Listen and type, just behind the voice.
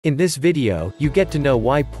In this video, you get to know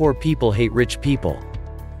why poor people hate rich people.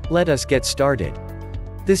 Let us get started.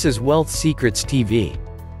 This is Wealth Secrets TV.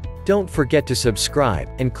 Don't forget to subscribe,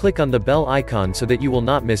 and click on the bell icon so that you will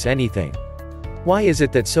not miss anything. Why is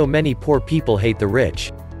it that so many poor people hate the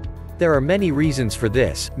rich? There are many reasons for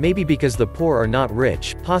this, maybe because the poor are not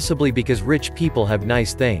rich, possibly because rich people have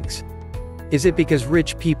nice things. Is it because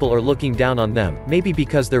rich people are looking down on them, maybe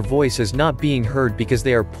because their voice is not being heard because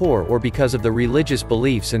they are poor, or because of the religious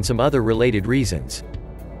beliefs and some other related reasons?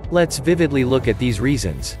 Let's vividly look at these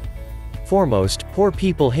reasons. Foremost, poor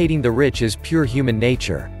people hating the rich is pure human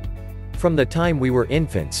nature. From the time we were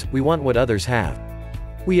infants, we want what others have.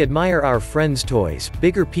 We admire our friends' toys,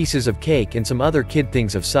 bigger pieces of cake and some other kid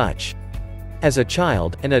things of such. As a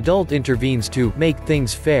child, an adult intervenes to make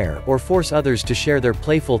things fair, or force others to share their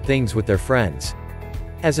playful things with their friends.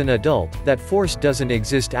 As an adult, that force doesn't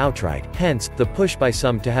exist outright, hence, the push by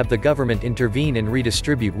some to have the government intervene and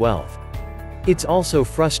redistribute wealth. It's also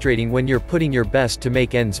frustrating when you're putting your best to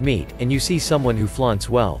make ends meet, and you see someone who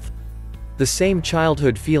flaunts wealth. The same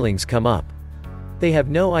childhood feelings come up. They have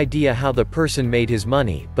no idea how the person made his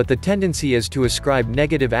money, but the tendency is to ascribe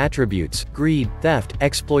negative attributes, greed, theft,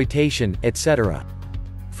 exploitation, etc.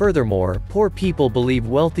 Furthermore, poor people believe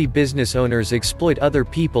wealthy business owners exploit other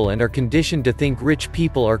people and are conditioned to think rich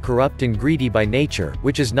people are corrupt and greedy by nature,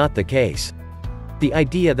 which is not the case. The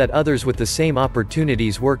idea that others with the same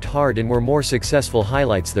opportunities worked hard and were more successful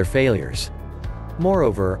highlights their failures.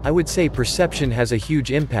 Moreover, I would say perception has a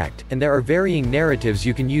huge impact, and there are varying narratives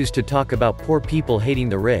you can use to talk about poor people hating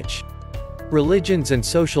the rich. Religions and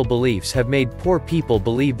social beliefs have made poor people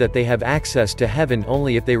believe that they have access to heaven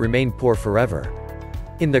only if they remain poor forever.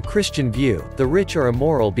 In the Christian view, the rich are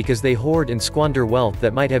immoral because they hoard and squander wealth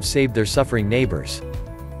that might have saved their suffering neighbors.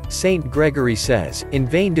 Saint Gregory says, "In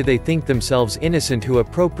vain do they think themselves innocent who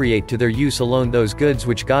appropriate to their use alone those goods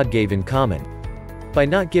which God gave in common. By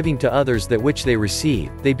not giving to others that which they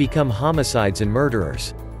receive, they become homicides and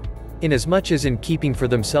murderers." Inasmuch as in keeping for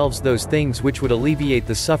themselves those things which would alleviate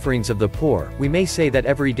the sufferings of the poor, we may say that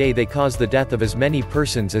every day they cause the death of as many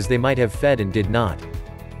persons as they might have fed and did not.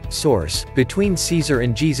 Source: Between Caesar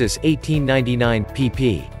and Jesus 1899,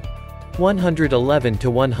 pp.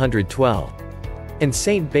 111–112. And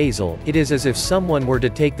Saint Basil, "It is as if someone were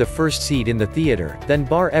to take the first seat in the theater, then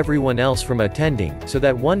bar everyone else from attending, so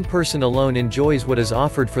that one person alone enjoys what is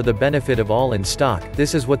offered for the benefit of all in stock.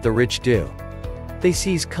 This is what the rich do. They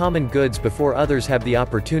seize common goods before others have the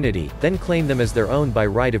opportunity, then claim them as their own by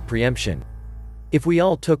right of preemption. If we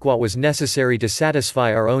all took what was necessary to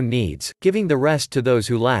satisfy our own needs, giving the rest to those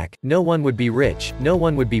who lack, no one would be rich, no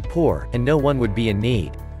one would be poor, and no one would be in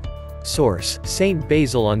need." Source: Saint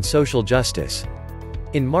Basil on Social Justice.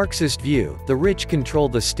 In Marxist view, the rich control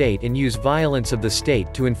the state and use violence of the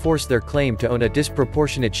state to enforce their claim to own a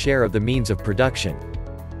disproportionate share of the means of production.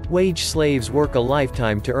 Wage slaves work a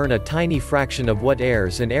lifetime to earn a tiny fraction of what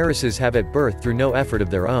heirs and heiresses have at birth through no effort of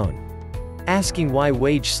their own. Asking why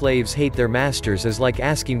wage slaves hate their masters is like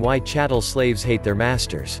asking why chattel slaves hate their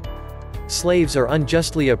masters. Slaves are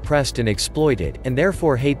unjustly oppressed and exploited, and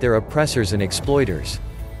therefore hate their oppressors and exploiters.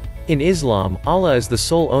 In Islam, Allah is the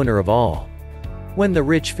sole owner of all. When the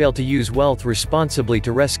rich fail to use wealth responsibly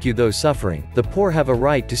to rescue those suffering, the poor have a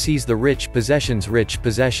right to seize the rich possessions.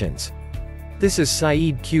 This is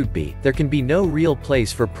Saeed Qutb. There can be no real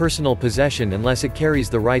place for personal possession unless it carries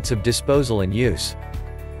the rights of disposal and use.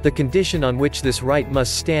 The condition on which this right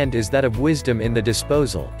must stand is that of wisdom in the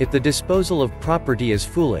disposal. If the disposal of property is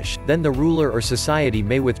foolish, then the ruler or society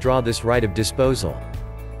may withdraw this right of disposal.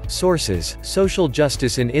 Sources: Social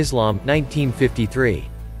Justice in Islam, 1953.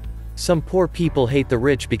 Some poor people hate the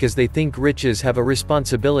rich because they think riches have a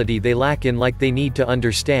responsibility they lack in, like they need to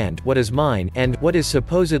understand what is mine, and what is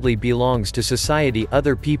supposedly belongs to society,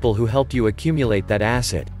 other people who helped you accumulate that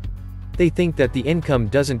asset. They think that the income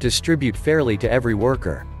doesn't distribute fairly to every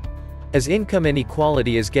worker. As income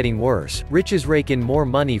inequality is getting worse, riches rake in more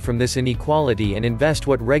money from this inequality and invest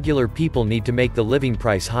what regular people need to make the living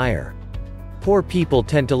price higher. Poor people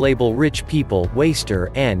tend to label rich people waster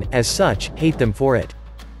and, as such, hate them for it.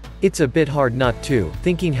 It's a bit hard not to,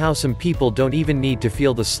 thinking how some people don't even need to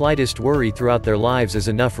feel the slightest worry throughout their lives is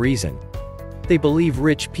enough reason. They believe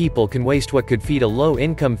rich people can waste what could feed a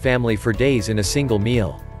low-income family for days in a single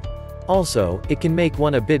meal. Also, it can make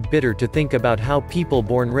one a bit bitter to think about how people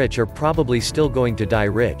born rich are probably still going to die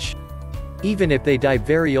rich. Even if they die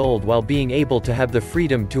very old while being able to have the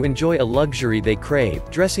freedom to enjoy a luxury they crave,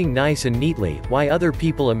 dressing nice and neatly, why other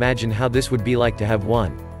people imagine how this would be like to have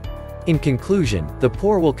one. In conclusion, the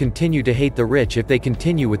poor will continue to hate the rich if they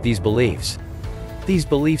continue with these beliefs. These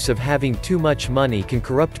beliefs of having too much money can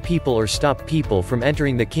corrupt people or stop people from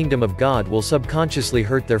entering the kingdom of God will subconsciously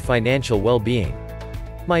hurt their financial well-being.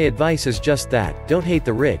 My advice is just that, don't hate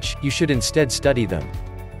the rich, you should instead study them.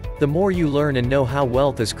 The more you learn and know how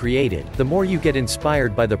wealth is created, the more you get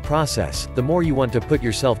inspired by the process, the more you want to put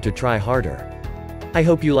yourself to try harder. I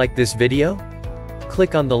hope you like this video.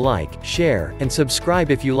 Click on the like, share, and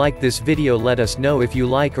subscribe if you like this video. Let us know if you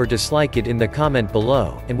like or dislike it in the comment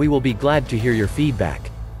below, and we will be glad to hear your feedback.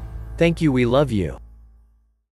 Thank you, we love you.